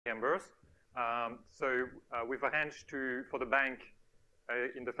reimbursed. So we've arranged for the bank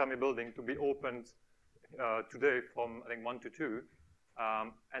in the Fermi building to be opened today from, I think, 1 to 2.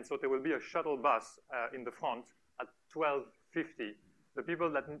 And so there will be a shuttle bus in the front at 12:50. The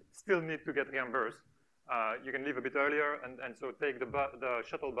people that still need to get reimbursed, you can leave a bit earlier, and so take the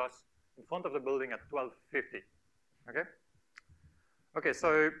shuttle bus in front of the building at 12:50. Okay? Okay,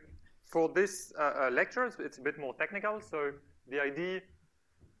 so for this lecture, it's a bit more technical. So the idea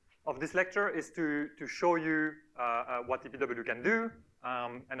of this lecture is to show you what EPW can do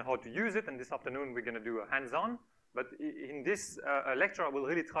and how to use it. And this afternoon, we're going to do a hands-on. But in this lecture, I will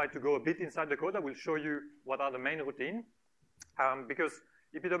really try to go a bit inside the code. I will show you what are the main routine. Because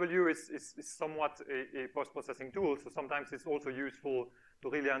EPW is somewhat a post-processing tool, so sometimes it's also useful to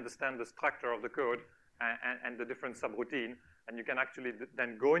really understand the structure of the code and the different subroutine. And you can actually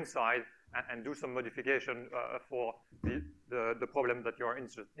then go inside and do some modification for the problem that you're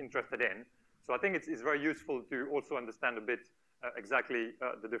interested in. So I think it's very useful to also understand a bit exactly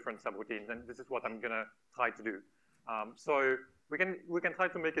the different subroutines, and this is what I'm going to try to do. So we can try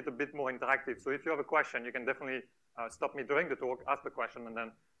to make it a bit more interactive. So if you have a question, you can definitely stop me during the talk, ask the question, and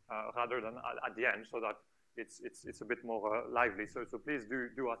then rather than at the end, so that it's a bit more lively. So please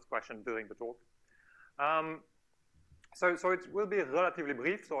do ask questions during the talk. So it will be relatively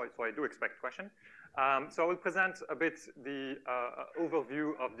brief, so I do expect questions. So I will present a bit the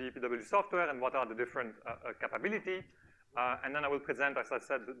overview of the EPW software and what are the different capabilities. And then I will present, as I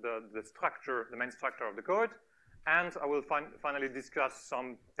said, the structure, the main structure of the code. And I will finally discuss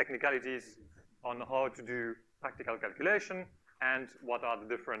some technicalities on how to do practical calculation and what are the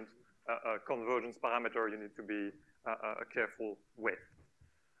different convergence parameters you need to be careful with.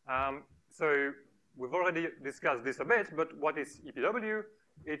 So we've already discussed this a bit, but what is EPW?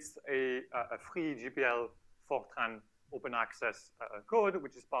 It's a free GPL Fortran open access code,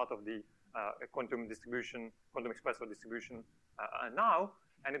 which is part of the Quantum-Espresso distribution now,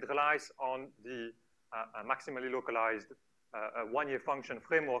 and it relies on the maximally localized one-year function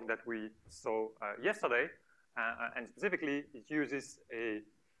framework that we saw yesterday, and specifically it uses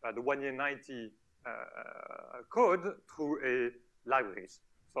the 1-year-90 code through a libraries.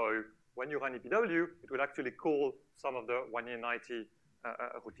 So when you run EPW, it will actually call some of the 1-year-90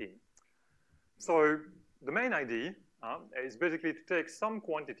 routine. So the main idea is basically to take some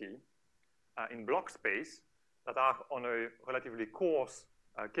quantity in block space that are on a relatively coarse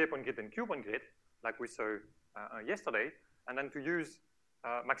K-point grid and Q-point grid, like we saw yesterday, and then to use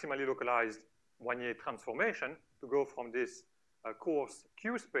maximally localized one-year transformation to go from this coarse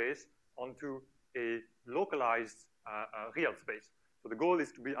Q space onto a localized real space. So the goal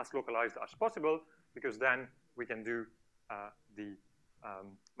is to be as localized as possible, because then we can do the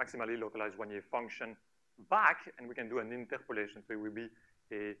maximally localized one-year function back, and we can do an interpolation. So it will be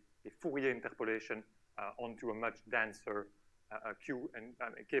a Fourier interpolation onto a much denser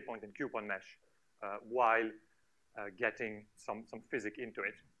K-point and Q-point mesh while getting some physics into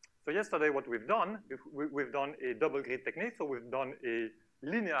it. So yesterday what we've done a double grid technique. So we've done a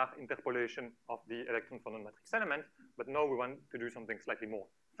linear interpolation of the electron-phonon matrix element, but now we want to do something slightly more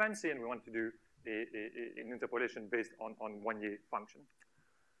fancy, and we want to do an interpolation based on one-year function.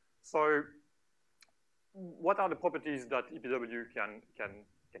 So what are the properties that EPW can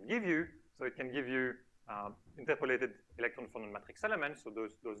give you? So it can give you interpolated electron-phonon matrix elements, so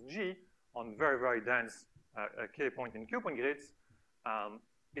those G on very, very dense K-point and Q-point grids.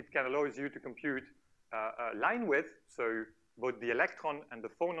 It can allow you to compute line width, so both the electron and the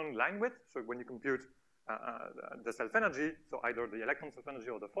phonon line width. So when you compute the self-energy, so either the electron self-energy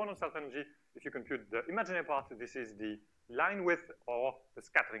or the phonon self-energy, if you compute the imaginary part, this is the line width or the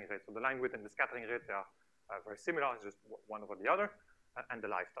scattering rate. So the line width and the scattering rate, they are very similar, it's just one over the other, and the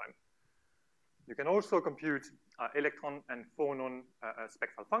lifetime. You can also compute electron and phonon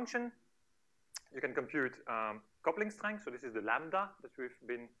spectral function. You can compute coupling strength. So this is the lambda that we've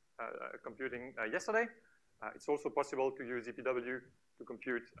been computing yesterday. It's also possible to use EPW to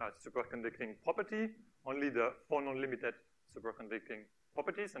compute superconducting property, only the phonon-limited superconducting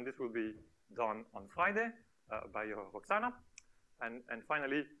properties, and this will be done on Friday by Roxana. And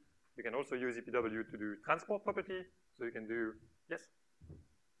finally, you can also use EPW to do transport property. So you can do, yes?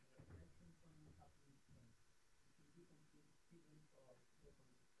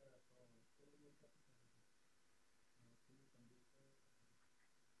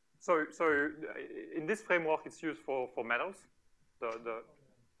 So in this framework, it's used for metals.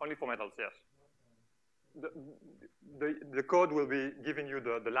 Only for metals, yes. The code will be giving you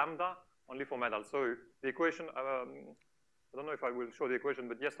the lambda only for metals. So the equation, I don't know if I will show the equation,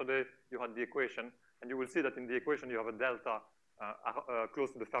 but yesterday you had the equation, and you will see that in the equation you have a delta are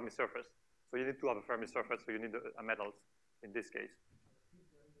close to the Fermi surface. So you need to have a Fermi surface, so you need a metals in this case.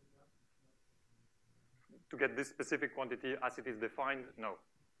 To get this specific quantity as it is defined, no,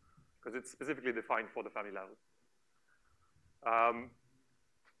 because it's specifically defined for the Fermi level.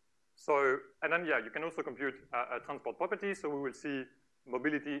 And then, yeah, you can also compute transport properties. So we will see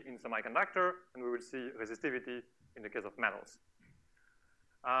mobility in semiconductor, and we will see resistivity in the case of metals.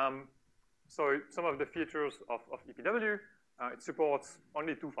 So some of the features of EPW, it supports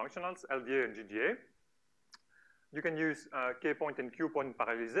only two functionals, LDA and GGA. You can use K-point and Q-point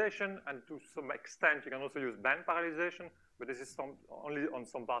parallelization, and to some extent, you can also use band parallelization, but this is only on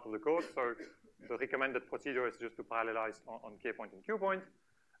some part of the code. So the recommended procedure is just to parallelize on K-point and Q-point.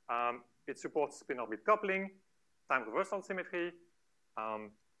 It supports spin-orbit coupling, time reversal symmetry.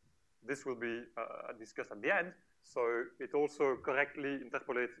 This will be discussed at the end. So it also correctly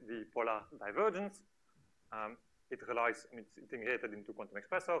interpolates the polar divergence. It relies, I mean, it's integrated into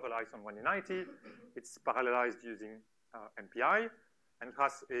Quantum-Espresso, relies on 1 in 90. It's parallelized using MPI, and it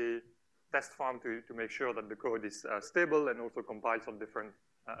has a test farm to make sure that the code is stable and also compiles on different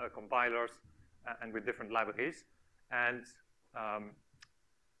compilers and with different libraries. And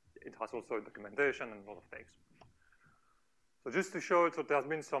it has also documentation and a lot of things. So just to show, so there's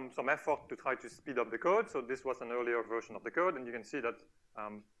been some effort to try to speed up the code. So this was an earlier version of the code, and you can see that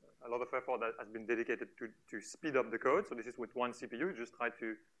a lot of effort that has been dedicated to speed up the code. So this is with one CPU, just try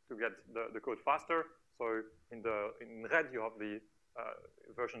to get the code faster. So in red, you have the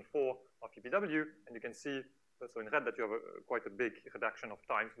version 4 of EPW, and you can see, so in red, that you have quite a big reduction of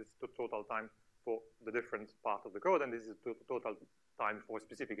time. So this is the total time for the different part of the code, and this is the total time for a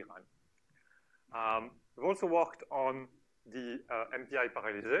specific run. We've also worked on the MPI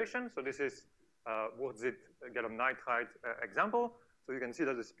parallelization. So this is Wurtzit gallium nitride example. So you can see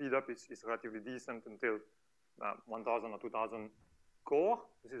that the speed up is relatively decent until 1,000 or 2,000 core.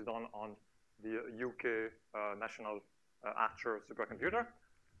 This is done on the UK National Archer supercomputer.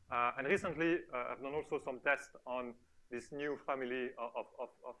 And recently, I've done also some tests on this new family of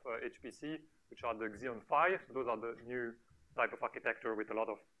HPC, which are the Xeon Phi. So those are the new type of architecture with a lot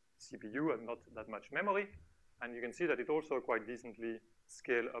of CPU and not that much memory. And you can see that it also quite decently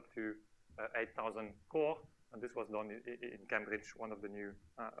scale up to 8,000 core. And this was done in Cambridge, one of the new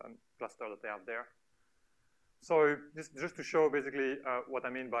clusters that they have there. So this just to show basically what I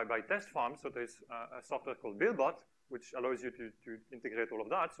mean by test farms. So there's a software called BuildBot, which allows you to integrate all of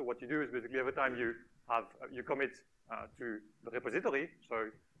that. So what you do is basically every time you commit to the repository, so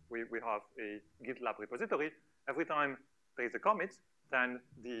we have a GitLab repository, every time there is a commit, then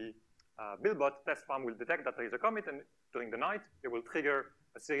the BuildBot test farm will detect that there is a commit, and during the night, it will trigger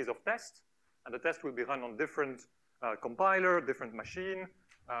a series of tests, and the test will be run on different compiler, different machine,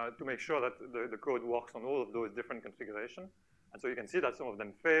 to make sure that the code works on all of those different configurations. And so you can see that some of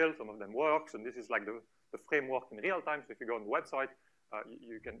them fail, some of them works, and this is like the framework in real time. So if you go on the website,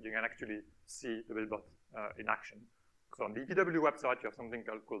 you can actually see the BuildBot in action. So on the EPW website, you have something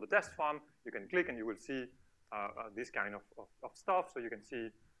called the test farm. You can click and you will see this kind of stuff. So you can see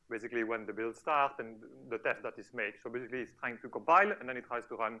basically when the build starts and the test that is made. So basically it's trying to compile, and then it tries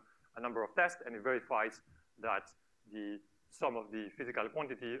to run a number of tests, and it verifies that the sum of the physical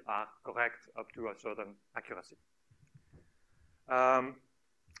quantity are correct up to a certain accuracy.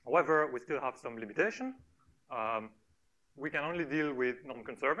 However, we still have some limitation. We can only deal with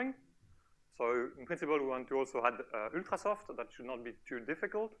non-conserving. So in principle, we want to also add ultrasoft. That should not be too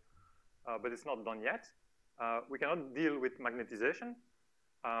difficult, but it's not done yet. We cannot deal with magnetization.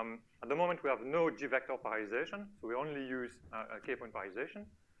 At the moment, we have no G-vector parallelization, so we only use K-point parallelization.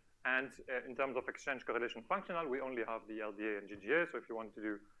 And in terms of exchange correlation functional, we only have the LDA and GGA. So if you want to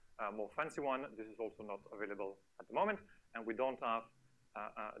do a more fancy one, this is also not available at the moment. And we don't have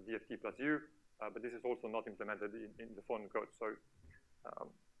DFT plus U, but this is also not implemented in the phone code. So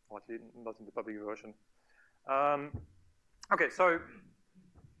or at least not in the public version. Okay, so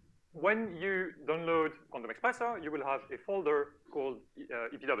when you download Quantum-Espresso, you will have a folder called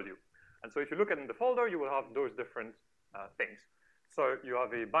EPW. And so if you look at the folder, you will have those different things. So you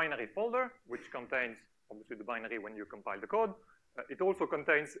have a binary folder, which contains, obviously, the binary when you compile the code. It also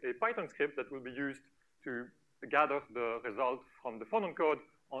contains a Python script that will be used to gather the result from the Phonon code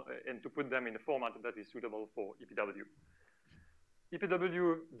and to put them in a format that is suitable for EPW.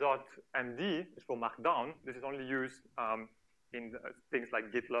 EPW.md is for Markdown. This is only used in things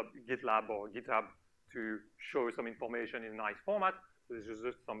like GitLab or GitHub to show some information in a nice format. So this is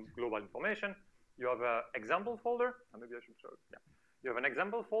just some global information. You have an example folder. Maybe I should show it. Yeah. You have an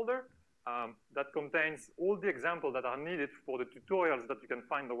example folder that contains all the examples that are needed for the tutorials that you can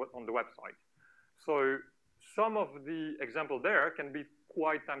find on the website. So some of the examples there can be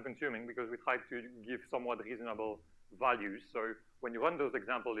quite time-consuming because we try to give somewhat reasonable values. So when you run those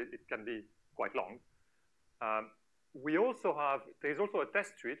examples, it can be quite long. There's also a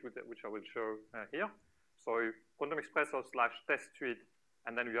test suite, which I will show here. So Quantum-Espresso / test suite,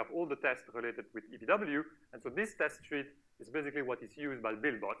 and then you have all the tests related with EPW. And so this test suite is basically what is used by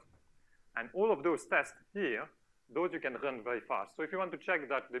Buildbot. And all of those tests here, those you can run very fast. So if you want to check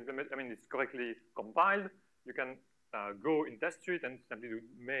that it's correctly compiled, you can go in test suite and simply do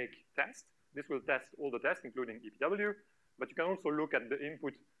make test. This will test all the tests, including EPW. But you can also look at the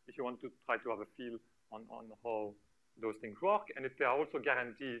input if you want to try to have a feel on how those things work. And if they are also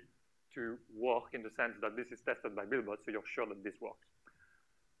guaranteed to work in the sense that this is tested by Buildbot, so you're sure that this works.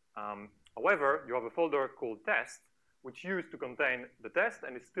 However, you have a folder called test, which used to contain the test,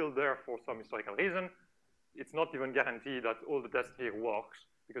 and it's still there for some historical reason. It's not even guaranteed that all the tests here works,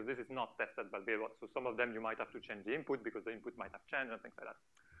 because this is not tested by Buildbot. So some of them you might have to change the input because the input might have changed and things like that.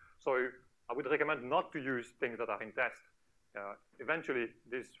 So I would recommend not to use things that are in test. Eventually,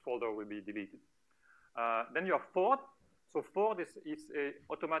 this folder will be deleted. Then you have Ford. So Ford is a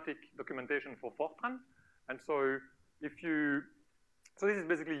automatic documentation for Fortran. And so so this is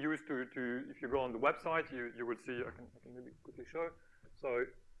basically used to if you go on the website, you will see, I can maybe quickly show. So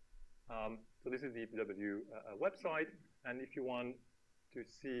this is the EPW website. And if you want to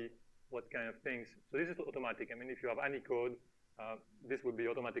see what kind of things, so this is automatic. I mean, if you have any code, this would be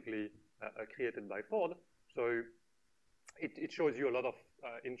automatically created by Ford. So it shows you a lot of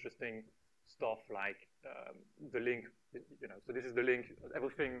interesting stuff like the link, so this is the link,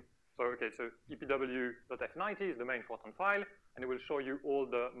 everything. So, okay, so EPW.f90 is the main Fortran file, and it will show you all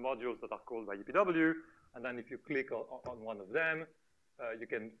the modules that are called by EPW. And then if you click on one of them, you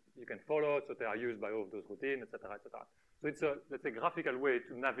can follow, so they are used by all of those routines, et cetera, et cetera. So it's let's say, graphical way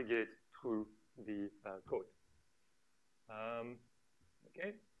to navigate through the code.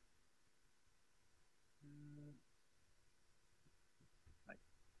 Okay.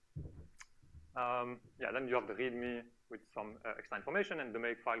 Then you have the README with some extra information, and the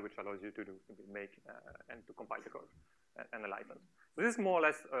make file, which allows you to do make and to compile the code and the license. So this is more or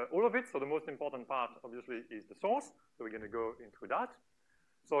less all of it. So the most important part, obviously, is the source. So we're going to go into that.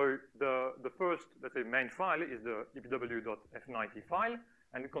 So the first, let's say, main file is the EPW.f90 file,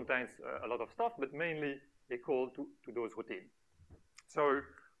 and it contains a lot of stuff, but mainly a call to those routines. So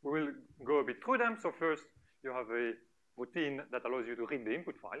we will go a bit through them. So first, you have a routine that allows you to read the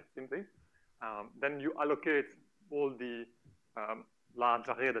input file, simply. Then you allocate all the large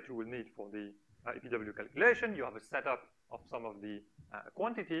array that you will need for the EPW calculation. You have a setup of some of the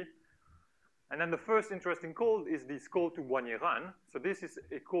quantity. And then the first interesting call is this call to one-year run. So this is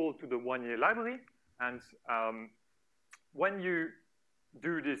a call to the one-year library. And when you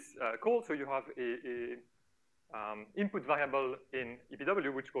do this call, so you have a input variable in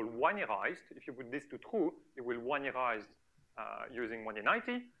EPW, which is called one-yearized. If you put this to true, it will one-yearize using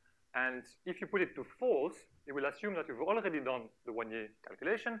 1-year-90. And if you put it to false, it will assume that you've already done the one-year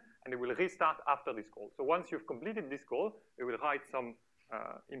calculation, and it will restart after this call. So once you've completed this call, it will write some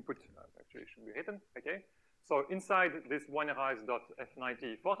input. Actually, it should be written. Okay. So inside this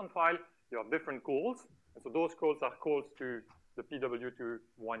one-yearized.f90 Fortran file, you have different calls. And so those calls are calls to the PW2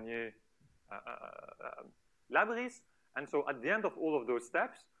 one-year libraries. And so at the end of all of those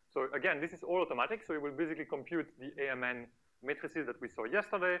steps, so again, this is all automatic. So it will basically compute the AMN matrices that we saw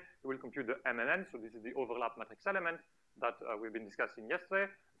yesterday. It will compute the MNN, so this is the overlap matrix element that we've been discussing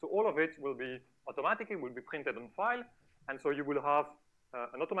yesterday. So all of it will be automatically, will be printed on file, and so you will have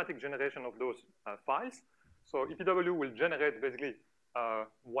an automatic generation of those files. So EPW will generate basically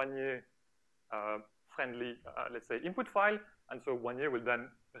one-year friendly, let's say, input file, and so one-year will then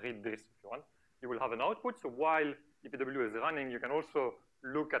read this if you want. You will have an output, so while EPW is running, you can also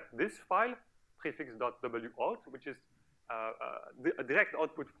look at this file, prefix.wout, which is a direct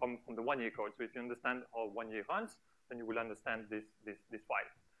output from the one-year code. So if you understand how one-year runs, then you will understand this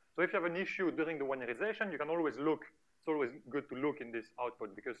file. So if you have an issue during the one-yearization, you can always look. It's always good to look in this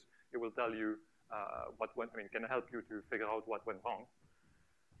output because it will tell you what went. I mean, it can help you to figure out what went wrong.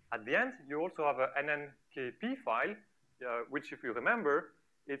 At the end, you also have a NNKP file, which, if you remember,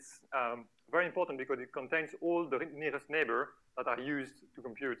 it's very important because it contains all the nearest neighbor that are used to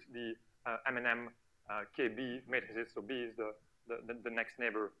compute the MNM KB matrices. So B is the next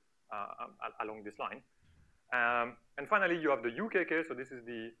neighbor along this line. And finally, you have the UKK. So this is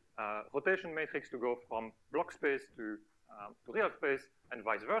the rotation matrix to go from block space to real space and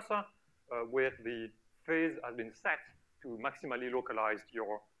vice versa, where the phase has been set to maximally localize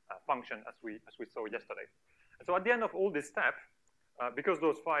your function as we saw yesterday. And so at the end of all this step, because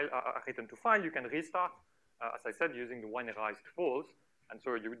those files are written to file, you can restart as I said, using the one-erized false, and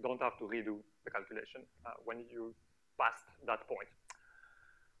so you don't have to redo the calculation when you passed that point.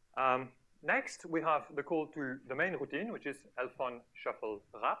 Next, we have the call to the main routine, which is L-Phon shuffle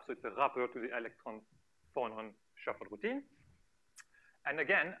wrap. So it's a wrapper to the Electron-Phonon shuffle routine. And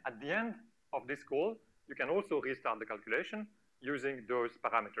again, at the end of this call, you can also restart the calculation using those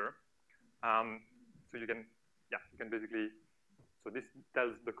parameters. So you can basically, so this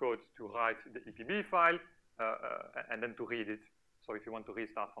tells the code to write the EPB file and then to read it. So if you want to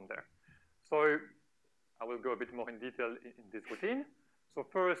restart from there. So I will go a bit more in detail in this routine. So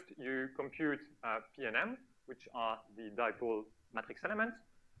first, you compute P and M, which are the dipole matrix elements.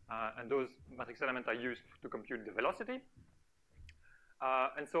 And those matrix elements are used to compute the velocity.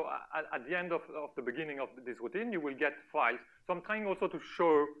 And so at the end of the beginning of this routine, you will get files. So I'm trying also to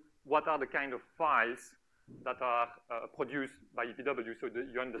show what are the kind of files that are produced by EPW so that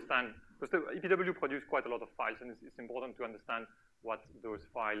you understand, because the EPW produces quite a lot of files, and it's important to understand what those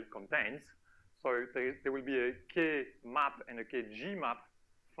files contains. So there will be a K map and a KG map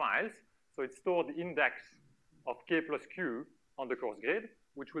files. So it stores the index of K plus Q on the course grid,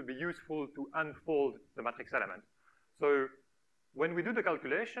 which will be useful to unfold the matrix element. So when we do the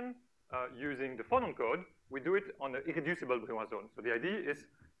calculation using the phonon code, we do it on an irreducible Brillouin zone. So the idea is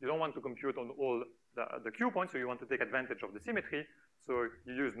you don't want to compute on all the Q points, so you want to take advantage of the symmetry. So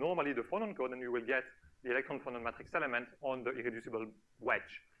you use normally the phonon code, and you will get the electron-phonon matrix element on the irreducible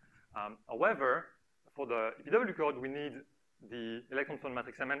wedge. However, for the EPW code, we need the electron-phonon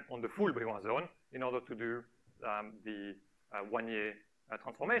matrix element on the full Brillouin zone in order to do the one-year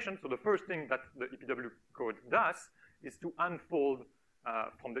transformation. So the first thing that the EPW code does is to unfold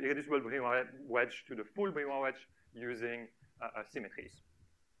from the irreducible Brillouin wedge to the full Brillouin wedge using symmetries.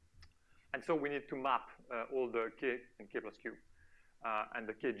 And so we need to map all the K and K plus Q. And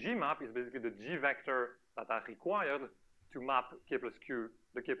the KG map is basically the G vector that are required to map K plus Q,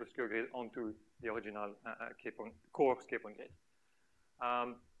 the K plus Q grid onto the original coarse K point grid.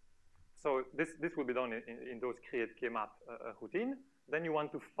 So this will be done in those create K map routine. Then you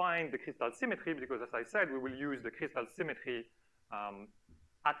want to find the crystal symmetry, because as I said, we will use the crystal symmetry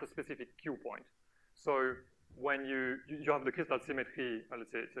at a specific Q point. So when you have the crystal symmetry,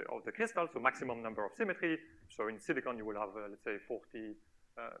 let's say, of the crystal, so maximum number of symmetry. So in silicon, you will have, let's say,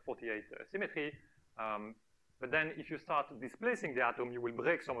 48 symmetry. But then if you start displacing the atom, you will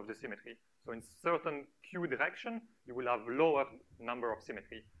break some of the symmetry. So in certain Q direction, you will have lower number of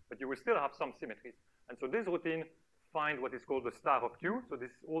symmetry, but you will still have some symmetries. And so this routine find what is called the star of Q. So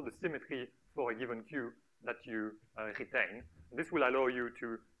this is all the symmetry for a given Q that you retain. This will allow you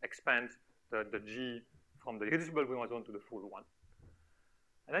to expand the G from the irreducible Brillouin zone to the full one.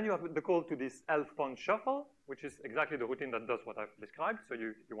 And then you have the call to this L-Phon shuffle, which is exactly the routine that does what I've described. So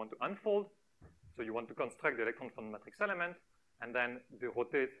you want to unfold. So you want to construct the electron-phonon matrix element, and then the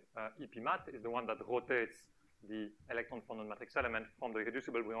rotate EP-mat is the one that rotates the electron-phonon matrix element from the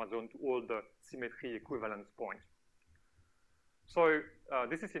irreducible Brillouin zone to all the symmetry equivalence points. So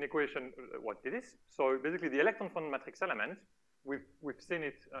this is in equation what it is. So basically the electron-phonon matrix element, we've seen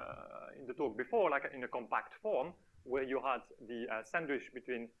it in the talk before, like in a compact form, where you had the sandwich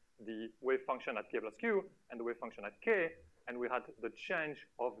between the wave function at K plus Q and the wave function at K, and we had the change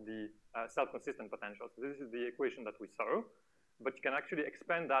of the self-consistent potential. So this is the equation that we saw, but you can actually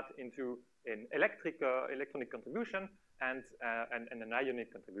expand that into an electronic contribution and an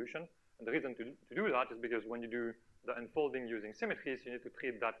ionic contribution. And the reason to do that is because when you do the unfolding using symmetries, you need to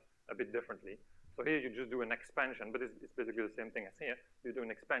treat that a bit differently. So here you just do an expansion, but it's basically the same thing as here. You do an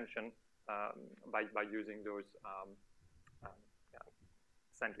expansion by using those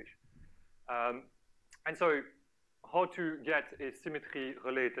sandwich. And so how to get a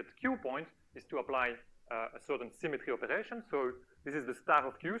symmetry-related Q point is to apply a certain symmetry operation. So this is the star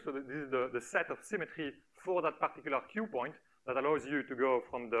of Q. So this is the set of symmetry for that particular Q point that allows you to go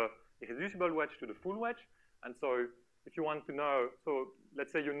from the irreducible wedge to the full wedge. And so if you want to know, so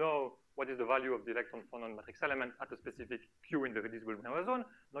let's say you know what is the value of the electron-phonon matrix element at a specific Q in the reducible Brillouin zone.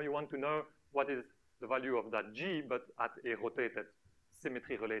 Now you want to know what is the value of that G, but at a rotated,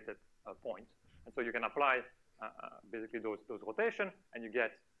 symmetry-related point. And so you can apply basically those rotation, and you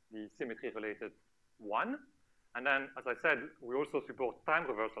get the symmetry-related one. And then, as I said, we also support time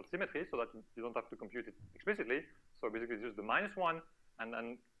reversal symmetry, so that you don't have to compute it explicitly. So basically, it's just the -1, and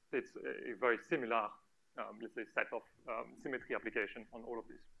then it's a very similar, let's say, set of symmetry application on all of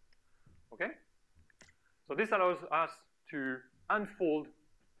these. Okay? So this allows us to unfold.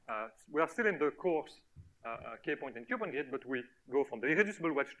 We are still in the coarse K point and Q point grid, but we go from the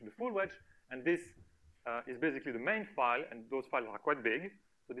irreducible wedge to the full wedge, and this is basically the main file, and those files are quite big.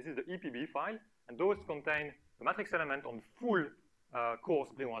 So this is the EPB file, and those contain the matrix element on full coarse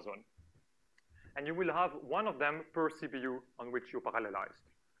Brillouin zone. And you will have one of them per CPU on which you parallelized.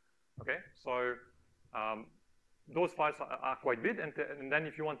 Okay, so those files are quite big, and then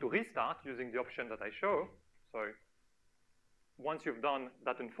if you want to restart using the option that I show, so once you've done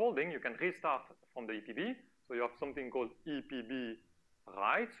that unfolding, you can restart from the EPB. So you have something called EPB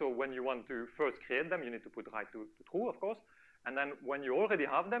write. So when you want to first create them, you need to put write to true, of course. And then when you already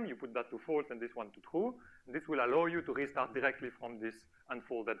have them, you put that to false and this one to true. And this will allow you to restart directly from this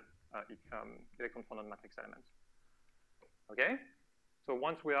unfolded Electron-Phonon matrix element. Okay? So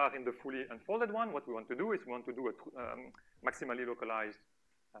once we are in the fully unfolded one, what we want to do is we want to do a maximally localized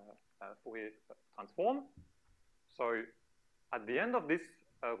Fourier transform. So at the end of this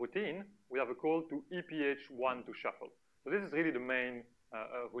routine, we have a call to EPH1 to shuffle. So this is really the main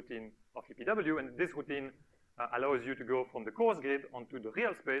routine of EPW, and this routine allows you to go from the coarse grid onto the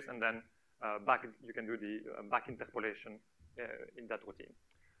real space, and then back you can do the back interpolation in that routine.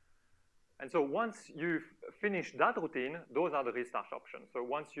 And so once you've finished that routine, those are the restart options. So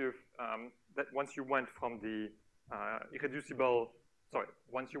once you went from the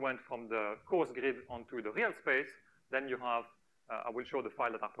once you went from the coarse grid onto the real space, then you have, I will show the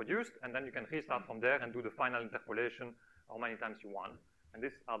file that are produced, and then you can restart from there and do the final interpolation how many times you want. And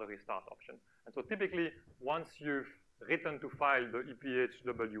these are the restart options. And so typically, once you've written to file the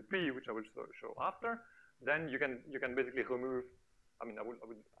EPHWP, which I will show after, then you can basically remove. I mean, I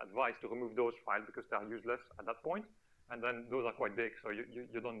would advise to remove those files because they are useless at that point, and then those are quite big, so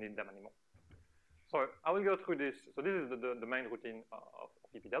you don't need them anymore. So I will go through this. So this is the main routine of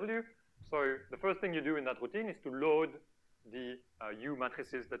EPW. So the first thing you do in that routine is to load the U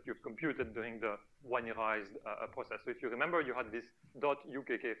matrices that you've computed during the one-yearized process. So if you remember, you had this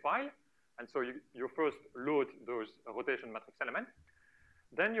 .ukk file, and so you first load those rotation matrix elements.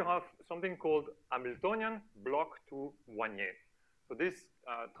 Then you have something called Hamiltonian block to Wannier. So this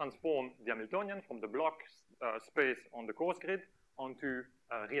transforms the Hamiltonian from the block space on the coarse grid onto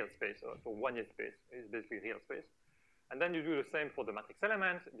real space. So Wannier space is basically real space. And then you do the same for the matrix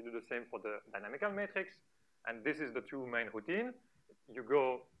element. You do the same for the dynamical matrix. And this is the two main routine. You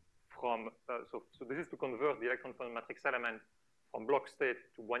go from, so this is to convert the Electron-Phonon matrix element from block state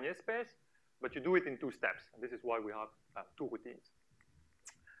to Wannier space, but you do it in 2 steps. And this is why we have 2 routines.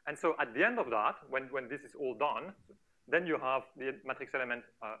 And so at the end of that, when this is all done, then you have the matrix element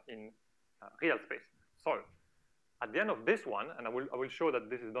in real space. So at the end of this one, and I will show that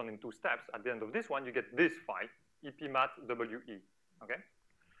this is done in 2 steps, at the end of this one, you get this file, epmatwe, okay?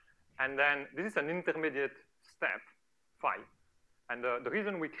 And then this is an intermediate step file. And the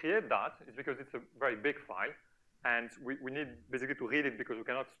reason we create that is because it's a very big file, and we need basically to read it because we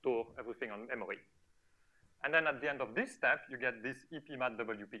cannot store everything on memory. And then at the end of this step, you get this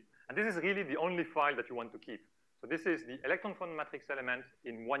epmatwp. And this is really the only file that you want to keep. So this is the Electron-Phonon matrix element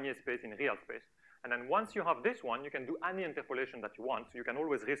in Wannier space, in real space. And then once you have this one, you can do any interpolation that you want. So you can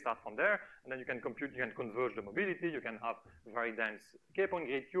always restart from there, and then you can compute, you can converge the mobility, you can have very dense K-point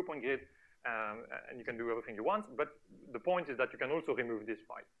grid, Q-point grid, and you can do everything you want. But the point is that you can also remove this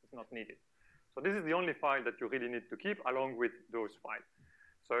file. It's not needed. So this is the only file that you really need to keep along with those files.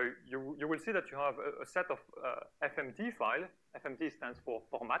 So you will see that you have a set of FMT files. FMT stands for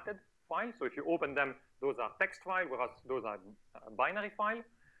formatted files. So if you open them, those are text files, whereas those are binary files.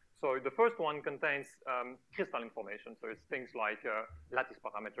 So the first one contains crystal information. So it's things like lattice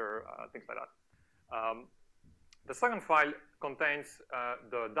parameter, things like that. The second file contains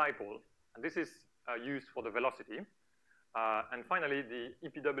the dipole, and this is used for the velocity. And finally, the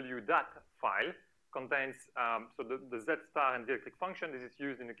EPW dat file contains, so the Z star and the electric function. This is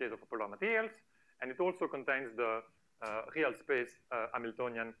used in the case of polar materials. And it also contains the real space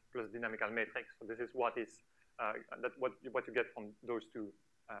Hamiltonian plus dynamical matrix. So this is what is what you get from those 2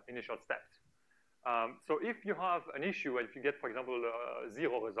 initial steps. So if you have an issue, if you get, for example, a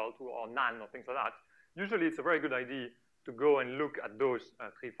 0 result or none or things like that, usually it's a very good idea to go and look at those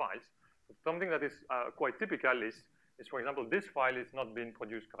 3 files. Something that is quite typical is, for example, this file is not being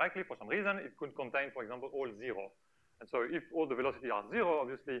produced correctly for some reason. It could contain, for example, all 0. And so if all the velocity are 0,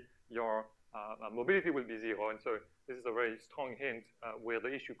 obviously your mobility will be 0. And so this is a very strong hint where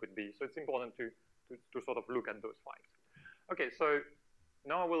the issue could be. So it's important to sort of look at those files. Okay, so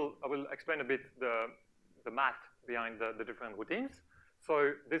now I will explain a bit the math behind the different routines.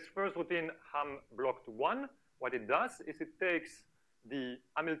 So this first routine, ham block to 1, what it does is it takes the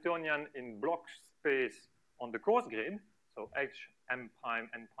Hamiltonian in block space on the coarse grid, so H, M prime,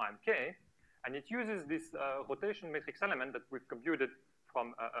 N prime, K, and it uses this rotation matrix element that we've computed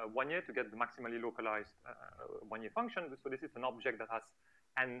from Wannier to get the maximally localized Wannier function. So this is an object that has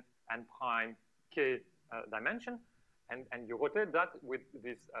N prime, k dimension, and you rotate that with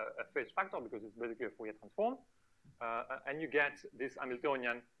this phase factor because it's basically a Fourier transform, and you get this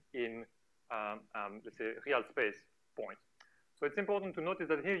Hamiltonian in, let's say, real space points. So it's important to notice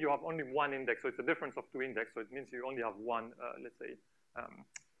that here you have only one index, so it's a difference of two index, so it means you only have one, let's say,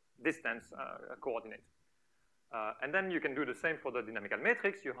 distance coordinate. And then you can do the same for the dynamical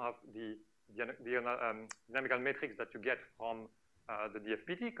matrix. You have the dynamical matrix that you get from the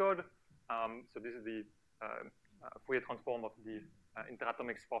DFPT code. So this is the Fourier transform of the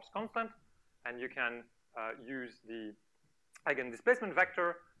interatomic force constant, and you can use the eigendisplacement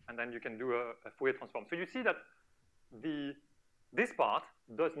vector, and then you can do a Fourier transform. So you see that this part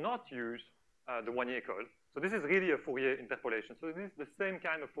does not use the one-year code. So this is really a Fourier interpolation. So this is the same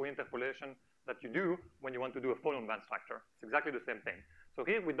kind of Fourier interpolation that you do when you want to do a Phonon band structure. It's exactly the same thing. So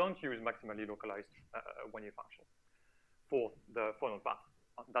here we don't use maximally localized one-year function for the Phonon part,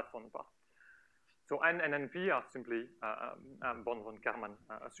 that Phonon part. So N and NP are simply Born von Karman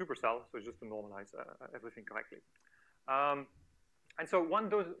supercell, so just to normalize everything correctly. And so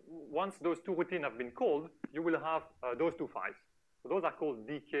once those two routines have been called, you will have those two files. So those are called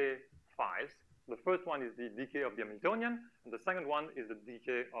decay files. The first one is the decay of the Hamiltonian, and the second one is the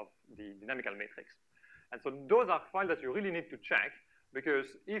decay of the dynamical matrix. And so those are files that you really need to check, because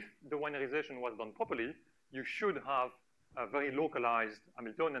if the one-yerization was done properly, you should have a very localized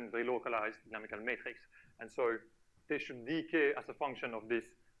Hamiltonian, very localized dynamical matrix. And so they should decay as a function of this,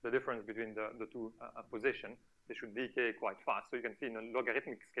 the difference between the two positions. They should decay quite fast. So you can see in a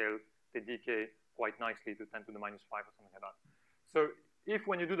logarithmic scale, they decay quite nicely to 10 to the minus 5 or something like that. So if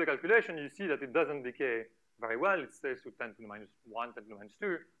when you do the calculation, you see that it doesn't decay very well, it stays to 10 to the minus 1, 10 to the minus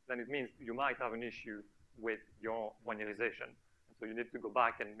 2, then it means you might have an issue with your one-yerization. And so you need to go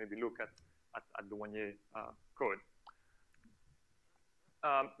back and maybe look at the one-year code.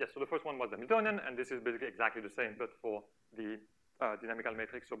 Yes, so the first one was the Hamiltonian, and this is basically exactly the same, but for the dynamical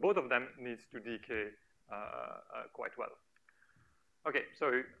matrix. So both of them needs to decay quite well. Okay,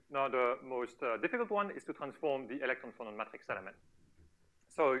 so now the most difficult one is to transform the electron-phonon matrix element.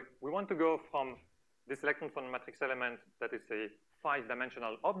 So we want to go from this electron-phonon matrix element that is a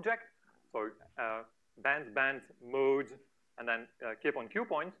 5-dimensional object, so bands, modes, and then k-point,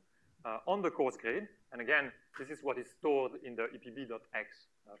 q-point on the coarse grid. And again, this is what is stored in the epb.x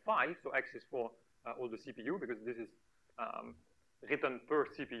file. So x is for all the CPU, because this is written per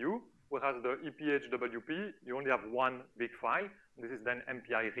CPU, whereas the EPHWP, you only have one big file. This is then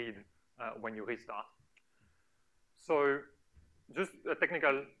MPI read when you restart. So just a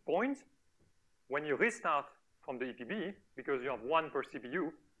technical point, when you restart from the EPB, because you have one per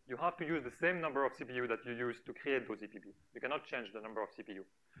CPU, you have to use the same number of CPU that you used to create those EPB. You cannot change the number of CPU.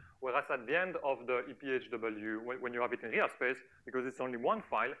 Whereas at the end of the EPHW, when you have it in real space, because it's only one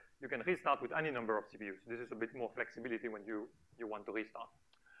file, you can restart with any number of CPUs. This is a bit more flexibility when you want to restart.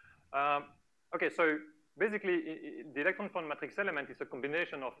 Okay, so basically, the electron-phonon matrix element is a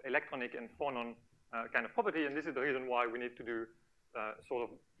combination of electronic and phonon kind of property, and this is the reason why we need to do sort of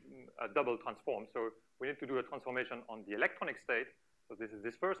a double transform. So we need to do a transformation on the electronic state. So this is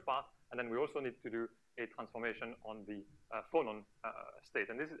this first part, and then we also need to do a transformation on the phonon state.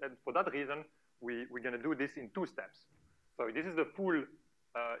 And for that reason, we're going to do this in 2 steps. So this is the full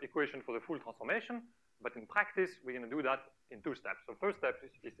equation for the full transformation, but in practice, we're going to do that in 2 steps. So first step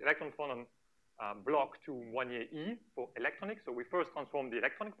is electron-phonon block to 1-year E for electronic. So we first transform the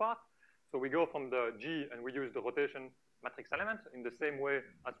electronic part. So we go from the G, and we use the rotation matrix element in the same way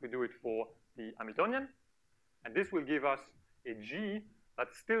as we do it for the Hamiltonian. And this will give us a G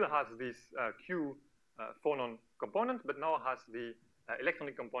that still has this Q phonon component, but now has the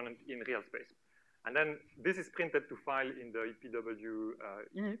electronic component in real space. And then this is printed to file in the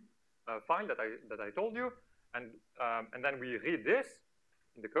EPW file that I told you. And then we read this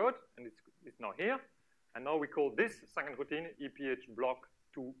in the code, and it's now here. And now we call this second routine EPH block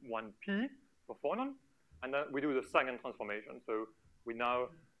to 1P for phonon. And then we do the second transformation. So we now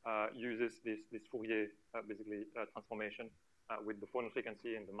use this Fourier, basically, transformation with the phonon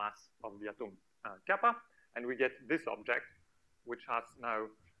frequency and the mass of the atom kappa. And we get this object, which has now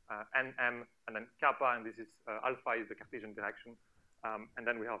NM and then kappa, and this is alpha is the Cartesian direction. And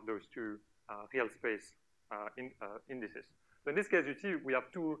then we have those two real space indices. So in this case, you see we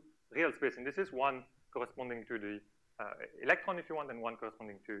have 2 real space indices, one corresponding to the electron, if you want, and one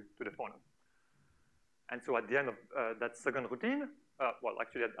corresponding to the phonon. And so at the end of that second routine, well,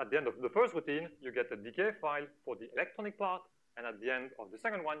 actually at the end of the first routine, you get a decay file for the electronic part, and at the end of the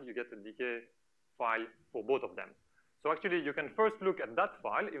second one, you get a decay file for both of them. So actually, you can first look at that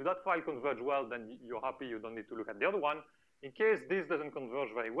file. If that file converges well, then you're happy. You don't need to look at the other one. In case this doesn't converge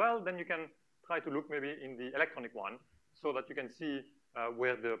very well, then you can try to look maybe in the electronic one so that you can see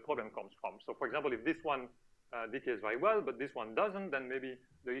where the problem comes from. So for example, if this one decays very well, but this one doesn't, then maybe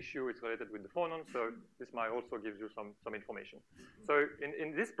the issue is related with the phonon. So this might also give you some information. So in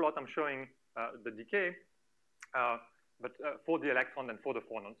this plot, I'm showing the decay, but for the electron and for the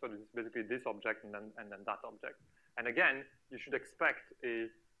phonon. So this is basically this object and then that object. And again, you should expect a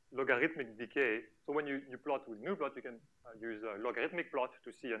logarithmic decay. So when you plot with nu-plot, you can use a logarithmic plot to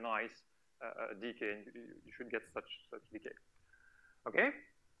see a nice decay, and you should get such decay. Okay.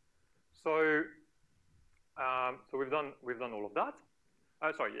 So so we've done all of that.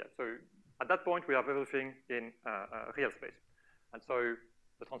 Sorry, yeah. So at that point, we have everything in real space, and so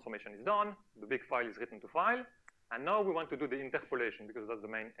the transformation is done. The big file is written to file, and now we want to do the interpolation because that's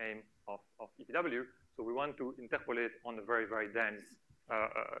the main aim of EPW. So we want to interpolate on a very, very dense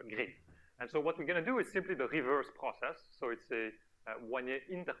grid. And so what we're going to do is simply the reverse process. So it's a one-year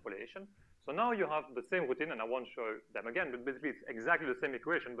interpolation. So now you have the same routine, and I won't show them again, but basically it's exactly the same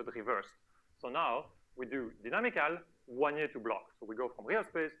equation, but reversed. So now we do dynamical one-year to block. So we go from real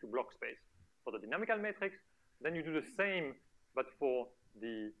space to block space for the dynamical matrix. Then you do the same, but for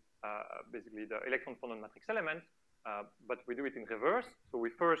the basically the electron-phonon matrix element, but we do it in reverse. So we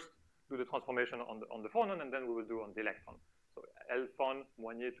first do the transformation on the phonon, and then we will do on the electron. So L-phon,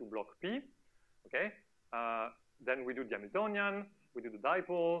 one-year to block P, okay? Then we do the Hamiltonian, we do the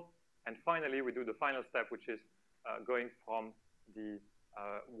dipole, and finally we do the final step, which is going from the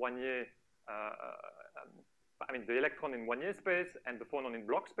one-year, I mean the electron in one-year space and the phonon in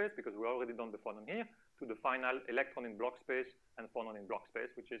block space, because we already done the phonon here, to the final electron in block space and phonon in block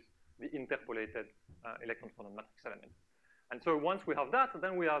space, which is the interpolated electron-phonon matrix element. And so once we have that,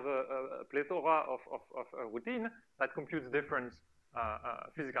 then we have a plethora of routine that computes different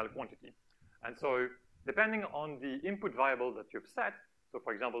physical quantity. And so depending on the input variable that you've set, so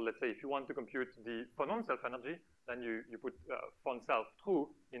for example, let's say if you want to compute the phonon self-energy, then you put phon self true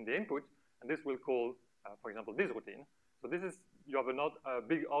in the input, and this will call, for example, this routine. So this is, you have a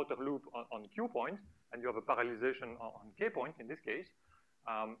big outer loop on Q point, and you have a parallelization on K point in this case.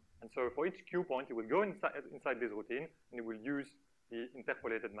 And so for each Q point, you will go inside this routine, and you will use the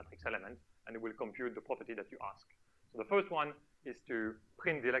interpolated matrix element, and it will compute the property that you ask. So the first one is to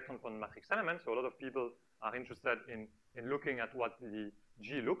print the electron-phonon matrix element. So a lot of people are interested in looking at what the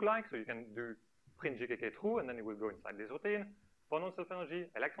G look like. So you can do print GKK true, and then it will go inside this routine. Phonon self-energy,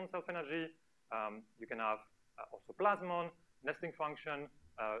 electron self-energy. You can have also plasmon, nesting function,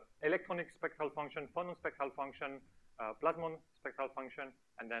 electronic spectral function, phonon spectral function, plasmon spectral function,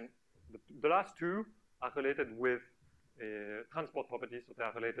 and then the last two are related with transport properties. So they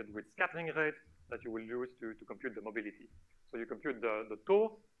are related with scattering rate that you will use to compute the mobility. So you compute the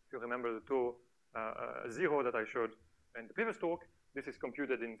tau. If you remember the tau 0 that I showed in the previous talk, this is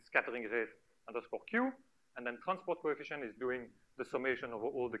computed in scattering rate underscore Q, and then transport coefficient is doing the summation of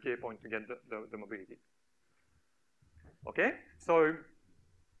all the K points to get the mobility. Okay, so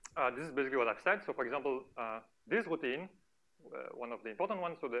this is basically what I've said. So for example, this routine, one of the important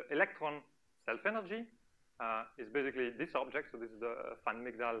ones, so the electron self-energy is basically this object. So this is the Van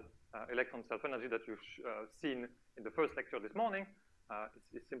Migdal electron self-energy that you've seen in the first lecture this morning.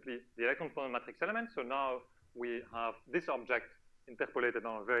 It's simply the electron-phonon matrix element. So now we have this object interpolated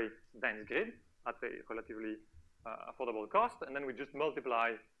on a very dense grid at a relatively affordable cost, and then we just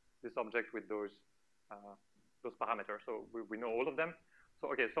multiply this object with those parameters. So we know all of them.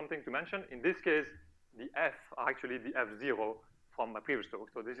 So okay, something to mention. In this case, the F are actually the F0 from my previous talk.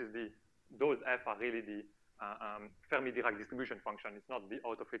 So this is those F are really the Fermi-Dirac distribution function. It's not the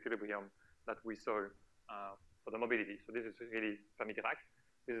out of equilibrium that we saw for the mobility. So this is really Fermi-Dirac.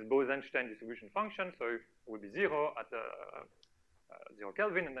 This is Bose-Einstein distribution function. So it will be 0 at 0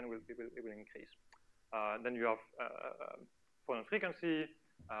 Kelvin, and then it will increase. Then you have phonon frequency,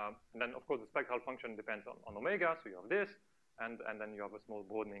 and then of course the spectral function depends on omega. So you have this, and then you have a small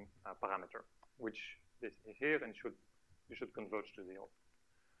broadening parameter, which is here, and you should converge to 0.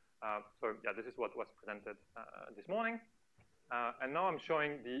 So yeah, this is what was presented this morning. And now I'm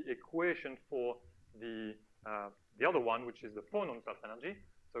showing the equation for the other one, which is the phonon self-energy.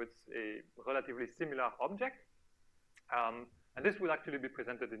 So it's a relatively similar object. And this will actually be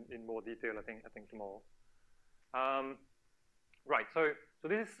presented in more detail, I think tomorrow. Right, so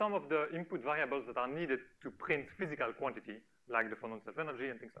this is some of the input variables that are needed to print physical quantity, like the phonon self-energy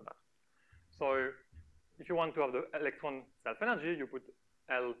and things like that. So if you want to have the electron self-energy, you put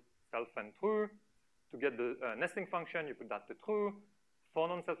L self-en true. To get the nesting function, you put that to true.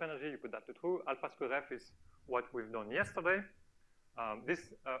 Phonon self-energy, you put that to true. Alpha square F is what we've done yesterday.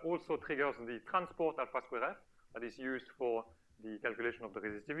 This also triggers the transport alpha square F that is used for the calculation of the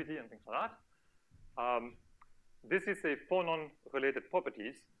resistivity and things like that. This is a phonon-related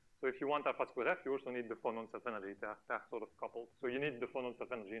properties. So if you want alpha square F, you also need the phonon self-energy. They're sort of coupled. So you need the phonon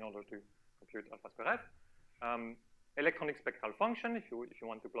self-energy in order to compute alpha square F. Electronic spectral function, if you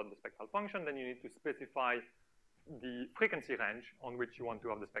want to plot the spectral function, then you need to specify the frequency range on which you want to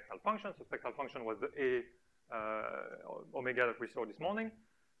have the spectral function. So spectral function was the A omega that we saw this morning.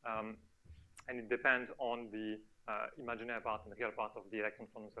 And it depends on the imaginary part and real part of the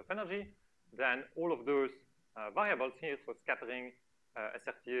electron-phonon self-energy. Then all of those variables here, so scattering,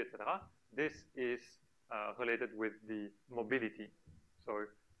 SRTA, etc., this is related with the mobility. So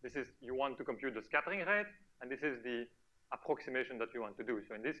this is, you want to compute the scattering rate, and this is the approximation that you want to do.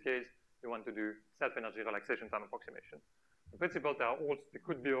 So in this case, you want to do self-energy relaxation time approximation. In principle, there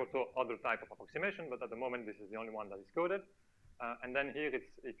could be also other type of approximation, but at the moment, this is the only one that is coded. And then here,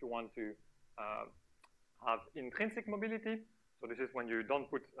 it's if you want to have intrinsic mobility. So this is when you don't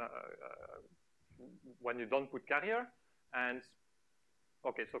put carrier. And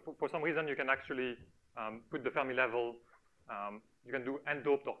okay, so for some reason, you can actually put the Fermi level. You can do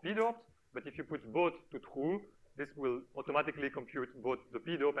n-doped or p-doped. But if you put both to true, this will automatically compute both the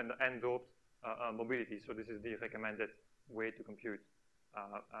p-dope and the n-doped mobility. So this is the recommended way to compute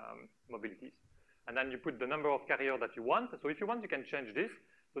mobilities. And then you put the number of carrier that you want. So if you want, you can change this.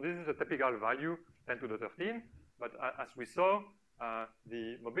 So this is a typical value, 10 to the 13. But as we saw,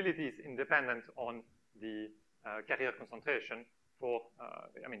 the mobility is independent on the carrier concentration for,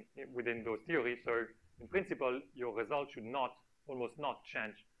 within those theories. So in principle, your result should almost not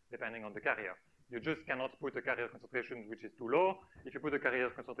change depending on the carrier. You just cannot put a carrier concentration which is too low. If you put a carrier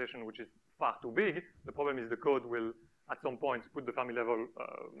concentration which is far too big, the problem is the code will, at some point, put the Fermi level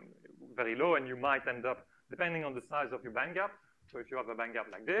very low, and you might end up, depending on the size of your band gap. So if you have a band gap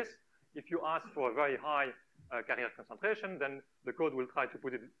like this, if you ask for a very high carrier concentration, then the code will try to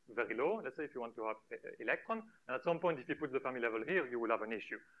put it very low. Let's say if you want to have electron, and at some point, if you put the Fermi level here, you will have an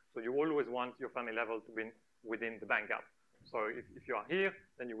issue. So you always want your Fermi level to be within the band gap. So if you are here,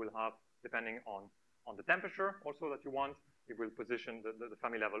 then you will have, depending on the temperature also that you want, it will position the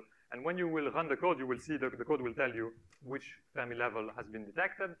Fermi level. And when you will run the code, you will see that the code will tell you which Fermi level has been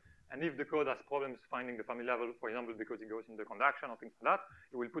detected. And if the code has problems finding the Fermi level, for example, because it goes in the conduction or things like that,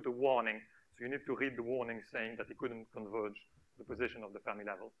 it will put a warning. So you need to read the warning saying that it couldn't converge the position of the Fermi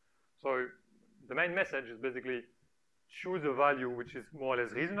level. So the main message is basically choose a value which is more or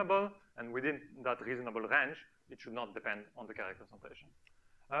less reasonable, and within that reasonable range, it should not depend on the carrier concentration.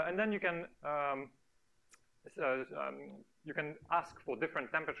 And then you can ask for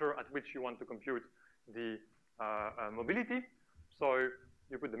different temperature at which you want to compute the mobility. So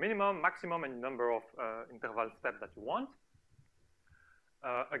you put the minimum, maximum, and number of interval steps that you want.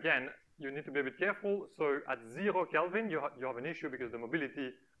 Again, you need to be a bit careful. So at 0 Kelvin, you have an issue because the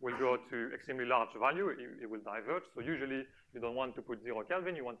mobility will go to extremely large value. It will diverge. So usually, you don't want to put 0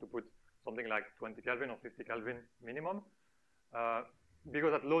 Kelvin. You want to put something like 20 Kelvin or 50 Kelvin minimum.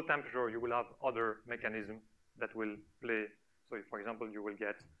 Because at low temperature, you will have other mechanisms that will play. So if, for example, you will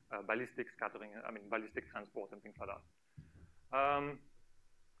get ballistic scattering, ballistic transport and things like that.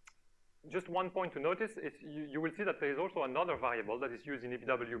 Just one point to notice is you will see that there is also another variable that is used in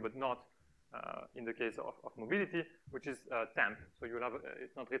EPW, but not in the case of mobility, which is temp. So you will have,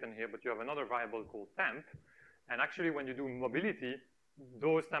 it's not written here, but you have another variable called temp. And actually, when you do mobility,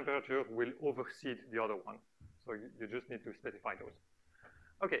 those temperatures will overseed the other one. So you just need to specify those.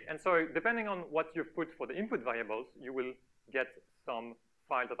 Okay, and so depending on what you put for the input variables, you will get some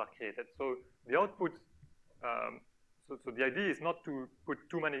files that are created. So the output, so the idea is not to put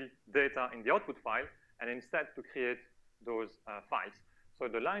too many data in the output file, and instead to create those files. So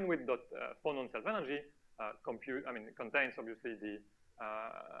the line with .phonon self-energy contains obviously the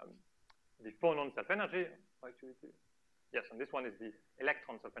phonon self-energy. Yes, and this one is the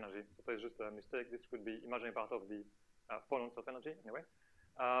electron self-energy. So there's just a mistake. This could be imaginary part of the phonon self-energy anyway.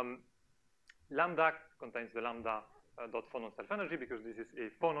 Lambda contains the lambda .phonon self-energy because this is a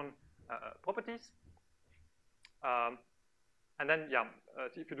phonon properties. And then,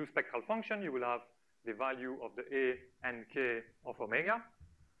 if you do spectral function, you will have the value of the A and K of omega.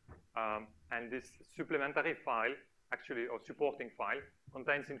 And this supplementary file, actually, or supporting file,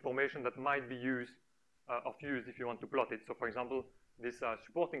 contains information that might be used if you want to plot it. So, for example, this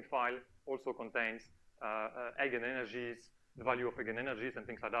supporting file also contains eigenenergies, the value of eigenenergies, and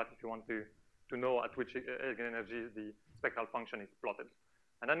things like that, if you want to know at which eigenenergies the spectral function is plotted.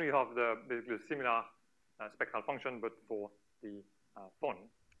 And then we have basically a similar spectral function, but for the phonon.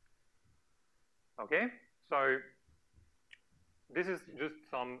 Okay, so this is just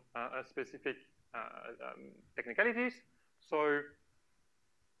some specific technicalities. So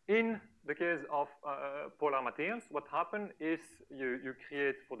In the case of polar materials, what happens is you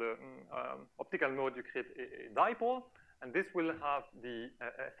create, for the optical mode, you create a dipole, and this will have the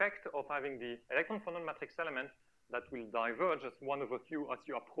effect of having the electron-phonon matrix element that will diverge as 1/q as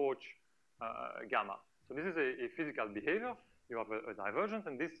you approach gamma. So this is a physical behavior. You have a divergence,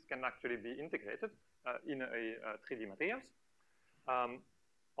 and this can actually be integrated in a 3D materials.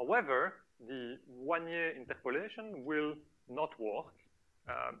 However, the one-year interpolation will not work.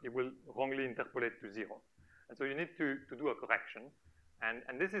 It will wrongly interpolate to 0. And so you need to do a correction.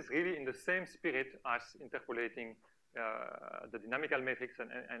 And this is really in the same spirit as interpolating the dynamical matrix and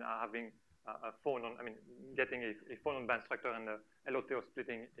having a phonon, getting a phonon band structure and a LOTO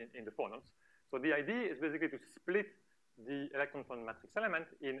splitting in the phonons. So the idea is basically to split the electron-phonon matrix element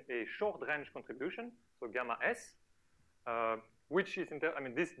in a short-range contribution, so gamma S, which is,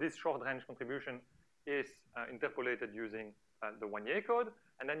 this short-range contribution is interpolated using the one-year code,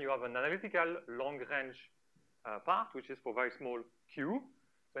 and then you have an analytical long-range part, which is for very small q.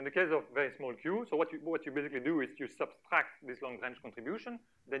 So in the case of very small q, so what you basically do is you subtract this long-range contribution,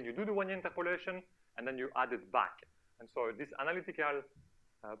 then you do the one-year interpolation, and then you add it back. And so this analytical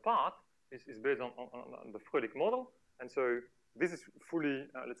part is based on the Fröhlich model, and so this is fully,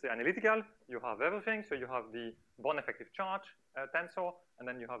 let's say, analytical. You have everything, so you have the bond effective charge tensor, and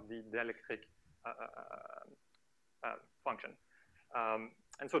then you have the dielectric function.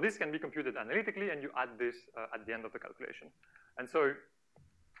 And so this can be computed analytically, and you add this at the end of the calculation. And so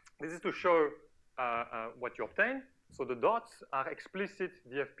this is to show what you obtain. So the dots are explicit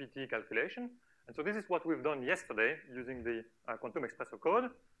DFPT calculation. And so this is what we've done yesterday using the Quantum-Espresso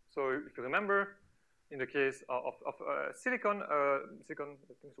code. So if you remember, in the case of silicon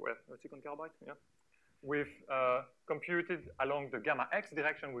carbide, yeah, we've computed along the gamma x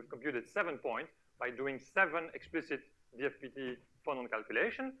direction, we've computed 7 points by doing 7 explicit DFPT phonon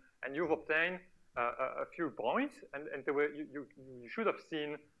calculation, and you've obtained a few points, and you should have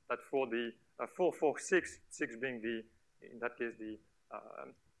seen that for the 4, 4, 6, 6 being the, in that case, the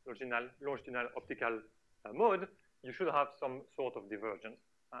longitudinal optical mode, you should have some sort of divergence,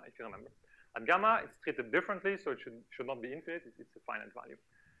 if you remember. At gamma, it's treated differently, so it should not be infinite, it's a finite value.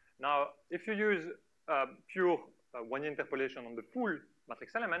 Now, if you use pure one-year interpolation on the full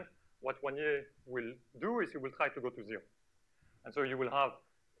matrix element, what one-year will do is it will try to go to 0. And so you will have,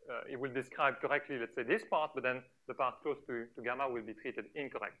 it will describe correctly, let's say, this part, but then the part close to gamma will be treated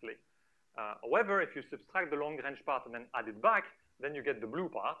incorrectly. However, if you subtract the long-range part and then add it back, then you get the blue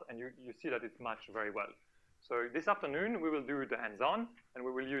part, and you see that it's matched very well. So this afternoon, we will do the hands-on, and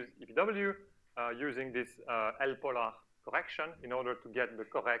we will use EPW using this L-polar correction in order to get the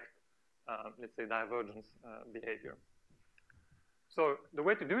correct, let's say, divergence behavior. So the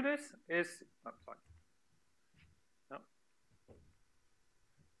way to do this is,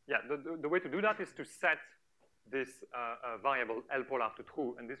 the way to do that is to set this variable L-polar to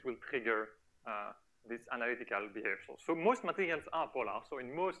true, and this will trigger this analytical behavior. So most materials are polar, so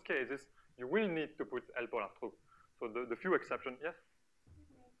in most cases, you will need to put L-polar true. So the few exceptions, yes?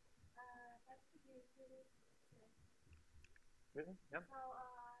 Yeah. So,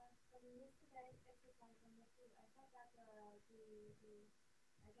 from yesterday's exercise on the two, I thought that the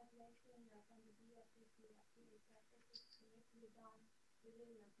calculation from the DFPT is actually done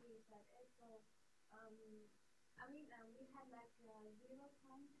within a period that is. So, we had like 0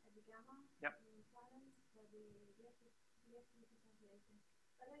 point at the gamma balance for the DFPT calculation.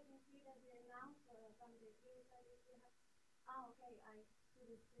 But I can see that here now, from the period that we have, okay, I see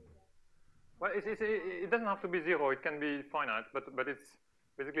this figure. Well, it doesn't have to be 0. It can be finite, but it's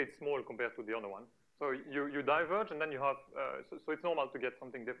basically it's small compared to the other one. So you diverge, and then you have so it's normal to get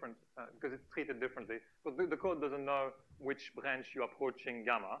something different because it's treated differently. But the code doesn't know which branch you're approaching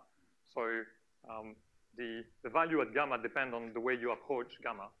gamma. So the value at gamma depends on the way you approach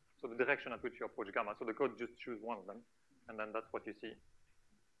gamma. So the direction at which you approach gamma. So the code just chooses one of them, and then that's what you see.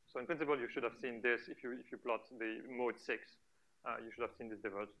 So in principle, you should have seen this if you plot the mode 6. You should have seen this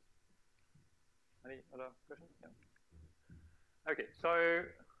divergence. Any other questions? Yeah. Okay, so,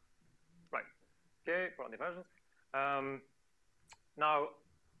 right. Okay, for divergence. Now,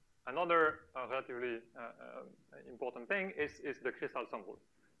 another relatively important thing is the crystal sum rule.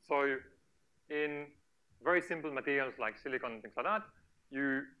 So, in very simple materials like silicon and things like that,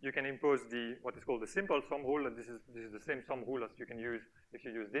 you can impose what is called the simple sum rule, and this is the same sum rule as you can use if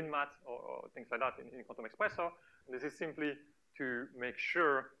you use DINMAT or things like that in Quantum-Espresso. This is simply to make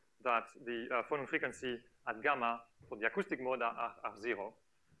sure that the phonon frequency at gamma for the acoustic mode are 0.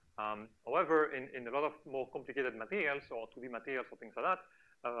 However, in a lot of more complicated materials or 2D materials or things like that,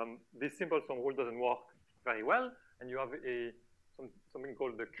 this simple sum rule doesn't work very well, and you have something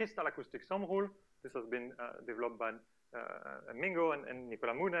called the crystal acoustic sum rule. This has been developed by Mingo and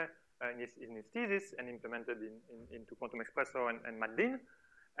Nicolas Mounet in his thesis and implemented into Quantum-Espresso and MADIN.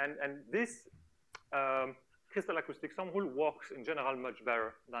 And this crystal acoustic sum rule works in general much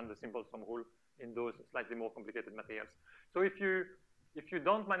better than the simple sum rule in those slightly more complicated materials. So if you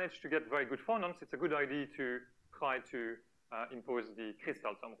don't manage to get very good phonons, it's a good idea to try to impose the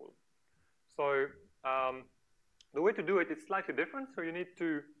crystal sum rule. So the way to do it is slightly different. So you need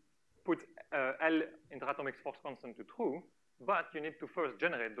to put L interatomic force constant to true, but you need to first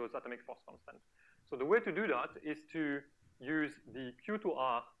generate those atomic force constants. So the way to do that is to use the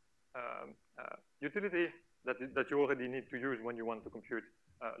Q2R utility that you already need to use when you want to compute,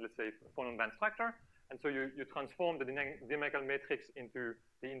 let's say, phonon band structure. And so you transform the dynamical matrix into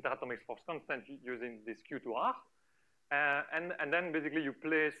the interatomic force constant using this Q2R. And then basically you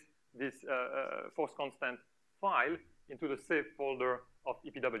place this force constant file into the safe folder of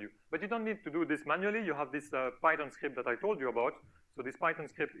EPW. But you don't need to do this manually. You have this Python script that I told you about. So this Python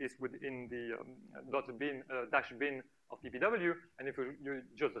script is within the -bin of EPW. And if you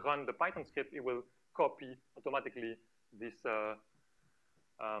just run the Python script, it will copy automatically this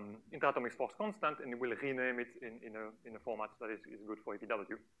interatomic force constant, and it will rename it in a format that is good for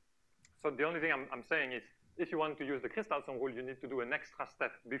EPW. So the only thing I'm saying is, if you want to use the crystal sum rule, you need to do an extra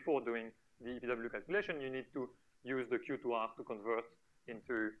step before doing the EPW calculation. You need to use the Q2R to convert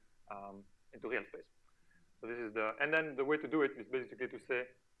into real space. So this is and then the way to do it is basically to say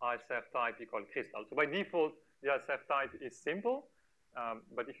ISF type equal crystal. So by default, the ISF type is simple,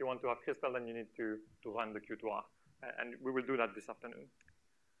 but if you want to have crystal, then you need to run the Q2R. And we will do that this afternoon.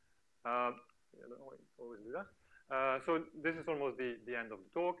 I don't always do that. So this is almost the end of the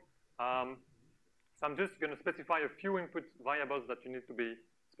talk. So I'm just going to specify a few input variables that you need to be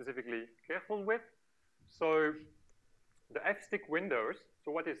specifically careful with. So the F-stick windows,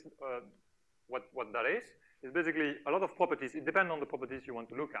 so what that is basically a lot of properties. It depends on the properties you want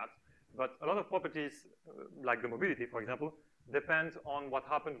to look at, but a lot of properties, like the mobility, for example, depend on what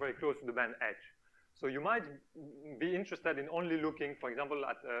happened very close to the band edge. So you might be interested in only looking, for example,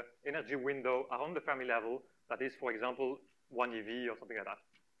 at an energy window around the Fermi level that is, for example, 1 eV or something like that.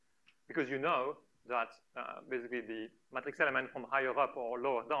 Because you know that basically the matrix element from higher up or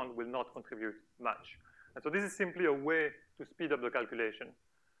lower down will not contribute much. And so this is simply a way to speed up the calculation.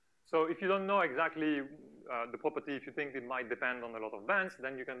 So if you don't know exactly the property, if you think it might depend on a lot of bands,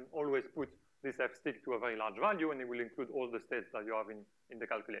 then you can always put this F-stick to a very large value, and it will include all the states that you have in the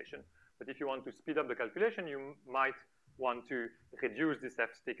calculation. But if you want to speed up the calculation, you might want to reduce this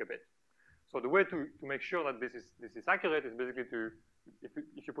F-stick a bit. So the way to make sure that this is accurate is basically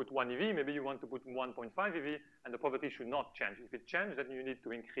if you put 1 eV, maybe you want to put 1.5 eV, and the property should not change. If it changes, then you need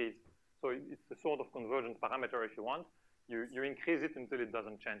to increase. So it's a sort of convergence parameter if you want. You increase it until it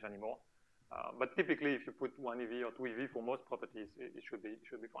doesn't change anymore. But typically, if you put 1 eV or 2 eV for most properties, it should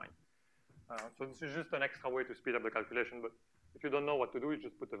be fine. So this is just an extra way to speed up the calculation. But if you don't know what to do, you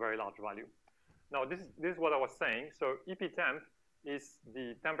just put a very large value. Now, this is what I was saying. So EP temp is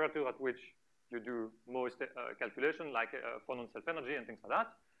the temperature at which you do most calculation, like phonon self-energy and things like that.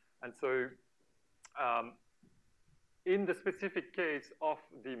 And so in the specific case of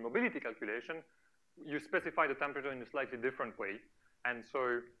the mobility calculation, you specify the temperature in a slightly different way. And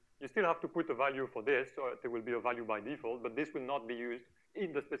so you still have to put a value for this, so there will be a value by default, but this will not be used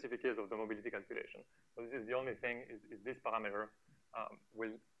in the specific case of the mobility calculation. So this is the only thing, is this parameter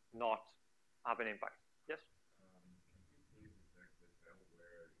will not have an impact. Yes? Can you please exactly tell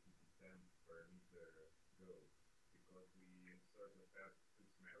where temp per meter goes? Because we sort of have two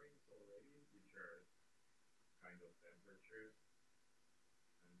smarings already, which are kind of temperatures.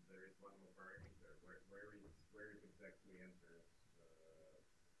 And there is one more parameter where it exactly enters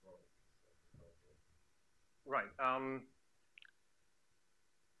properties of the calculus. Right.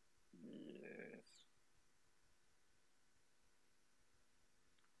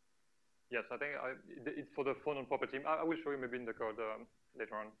 Yes, I think it's for the phonon property. I will show you maybe in the code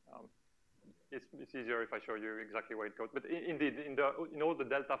later on. It's easier if I show you exactly where it goes. But indeed, in all the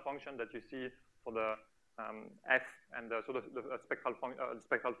delta function that you see for the F and the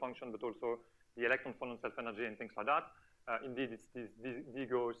spectral function, but also the electron-phonon self-energy and things like that, indeed, it's this D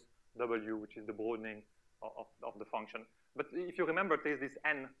goes W, which is the broadening of the function. But if you remember, there's this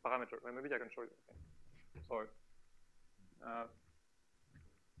N parameter. Well, maybe I can show you. Okay. So,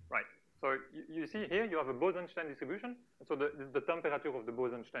 right. So you see here, you have a Bose-Einstein distribution. And so this is the temperature of the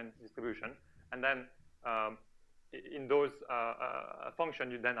Bose-Einstein distribution. And then in those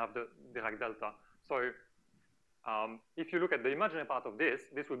function, you then have the Dirac delta. So if you look at the imaginary part of this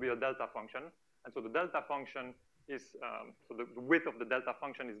will be a delta function. And so the delta function is, so the width of the delta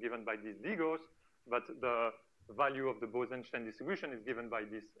function is given by this dGauss, but the value of the Bose-Einstein distribution is given by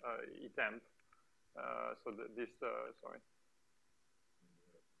this Etemp. Sorry.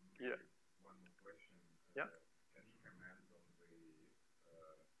 Yeah. One more question. Yeah. Can you comment on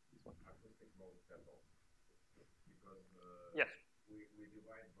the acoustic mode setup? Because yes. we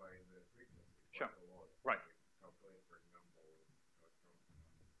divide by the frequency sure. quite a lot. Right. Calculate, for example,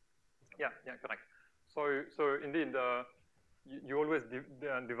 yeah, correct. So indeed, you always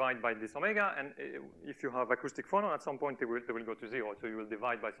divide by this omega, and if you have acoustic phonon, at some point they will go to 0. So you will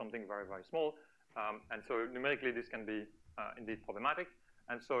divide by something very, very small. And so numerically, this can be indeed problematic.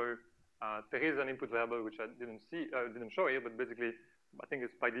 And so there is an input variable which I didn't show here, but basically I think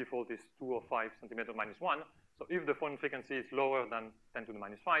it's by default is 2 or 5 centimeters minus 1. So if the phonon frequency is lower than 10 to the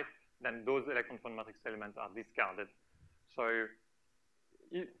minus 5, then those electron-phonon matrix elements are discarded. So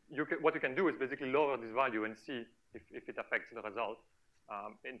what you can do is basically lower this value and see if it affects the result.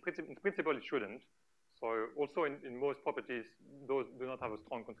 In principle, it shouldn't. So also in most properties, those do not have a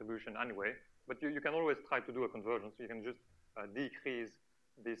strong contribution anyway. But you can always try to do a conversion. So you can just decrease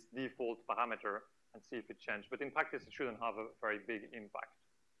this default parameter and see if it changes. But in practice, it shouldn't have a very big impact.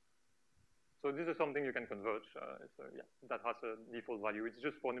 So this is something you can converge. So yeah, that has a default value. It's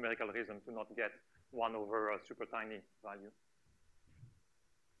just for numerical reason to not get 1 over a super tiny value.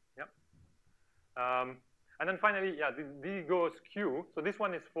 Yeah. And then finally, yeah, the dGauss Q. So this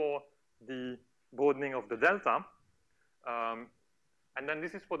one is for the broadening of the delta. And then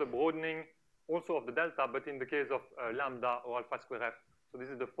this is for the broadening also of the delta, but in the case of lambda or alpha square f. So this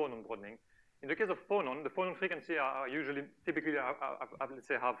is the phonon broadening. In the case of phonon, the phonon frequency are usually, typically, let's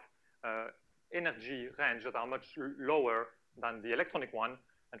say, have energy range that are much lower than the electronic one.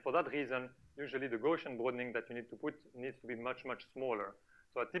 And for that reason, usually the Gaussian broadening that you need to put needs to be much, much smaller.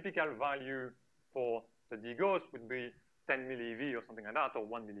 So a typical value for the dGauss would be 10 millieV or something like that, or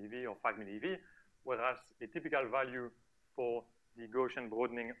 1 millieV or 5 millieV, whereas a typical value for the Gaussian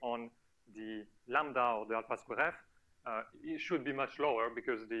broadening on the lambda or the alpha square f, it should be much lower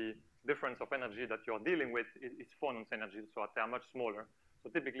because the difference of energy that you're dealing with is phonon's energy, so they are much smaller. So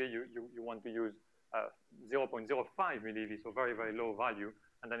typically, you want to use 0.05 millieV, so very, very low value,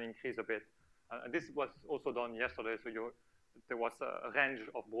 and then increase a bit. And this was also done yesterday, so there was a range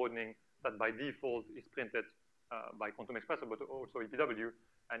of broadening that by default is printed by Quantum-Espresso, but also EPW,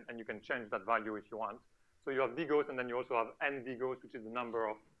 and you can change that value if you want. So you have dGauss, and then you also have n dGauss, which is the number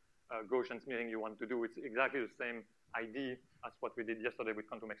of Gaussian smearing you want to do. It's exactly the same ID as what we did yesterday with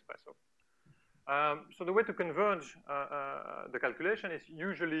Quantum-Espresso. So the way to converge the calculation is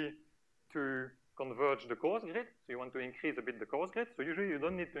usually to converge the coarse grid. So you want to increase a bit the coarse grid. So usually you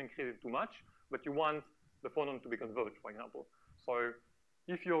don't need to increase it too much, but you want the phonon to be converged, for example. So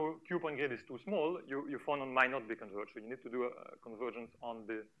if your Q-point grid is too small, your phonon might not be converged. So you need to do a convergence on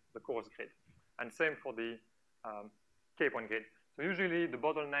the coarse grid. And same for the K-point grid. So usually the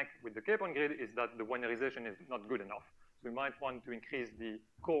bottleneck with the K-point grid is that the linearization is not good enough. So you might want to increase the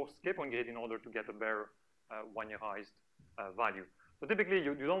coarse K-point grid in order to get a better linearized value. So typically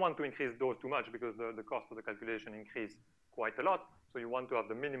you don't want to increase those too much because the cost of the calculation increase quite a lot. So you want to have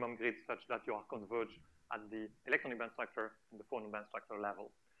the minimum grid such that you are converged at the electronic band structure and the phonon band structure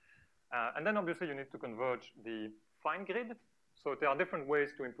level. And then obviously you need to converge the fine grid. So there are different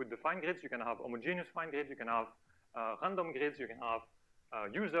ways to input the fine grids. You can have homogeneous fine grids. You can have random grids. You can have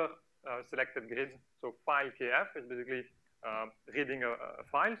user selected grids. So file KF is basically reading a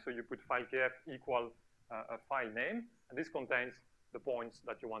file. So you put file KF equal a file name. And this contains the points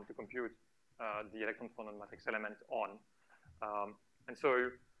that you want to compute the electron-phonon matrix element on. And so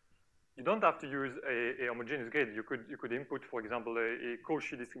you don't have to use a homogeneous grid. You could input, for example, a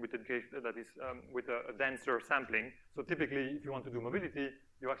Cauchy distributed grid that is with a denser sampling. So typically, if you want to do mobility,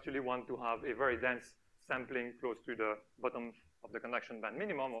 you actually want to have a very dense sampling close to the bottom of the conduction band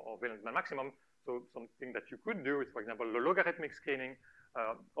minimum or valence band maximum. So something that you could do is, for example, the logarithmic screening.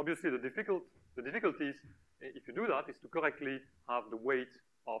 Obviously, the difficulties, if you do that, is to correctly have the weight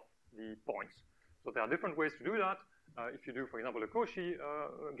of the points. So there are different ways to do that. If you do, for example, a Cauchy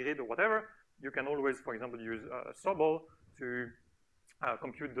grid or whatever, you can always, for example, use a Sobol to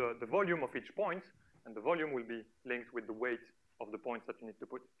compute the volume of each point, and the volume will be linked with the weight of the points that you need to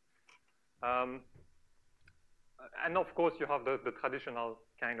put. And of course, you have the traditional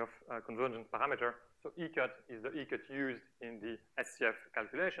kind of convergence parameter. So E-cut is the E-cut used in the SCF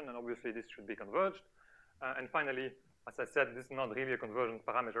calculation, and obviously this should be converged. And finally, as I said, this is not really a convergence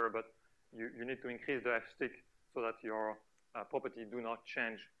parameter, but you need to increase the F-stick so that your property do not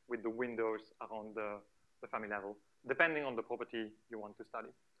change with the windows around the Fermi level, depending on the property you want to study.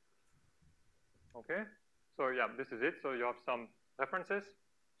 Okay? So yeah, this is it. So you have some references.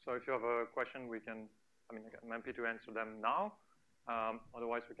 So if you have a question, I'm happy to answer them now.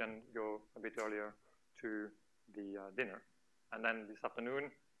 Otherwise, we can go a bit earlier to the dinner. And then this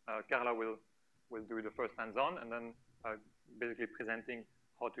afternoon, Carla will do the first hands-on, and then basically presenting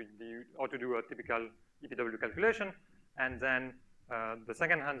how to do a typical EPW calculation. And then the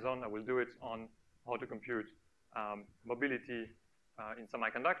second hands-on, I will do it on how to compute mobility in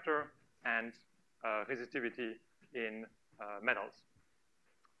semiconductor and resistivity in metals.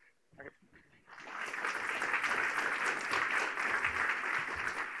 Okay.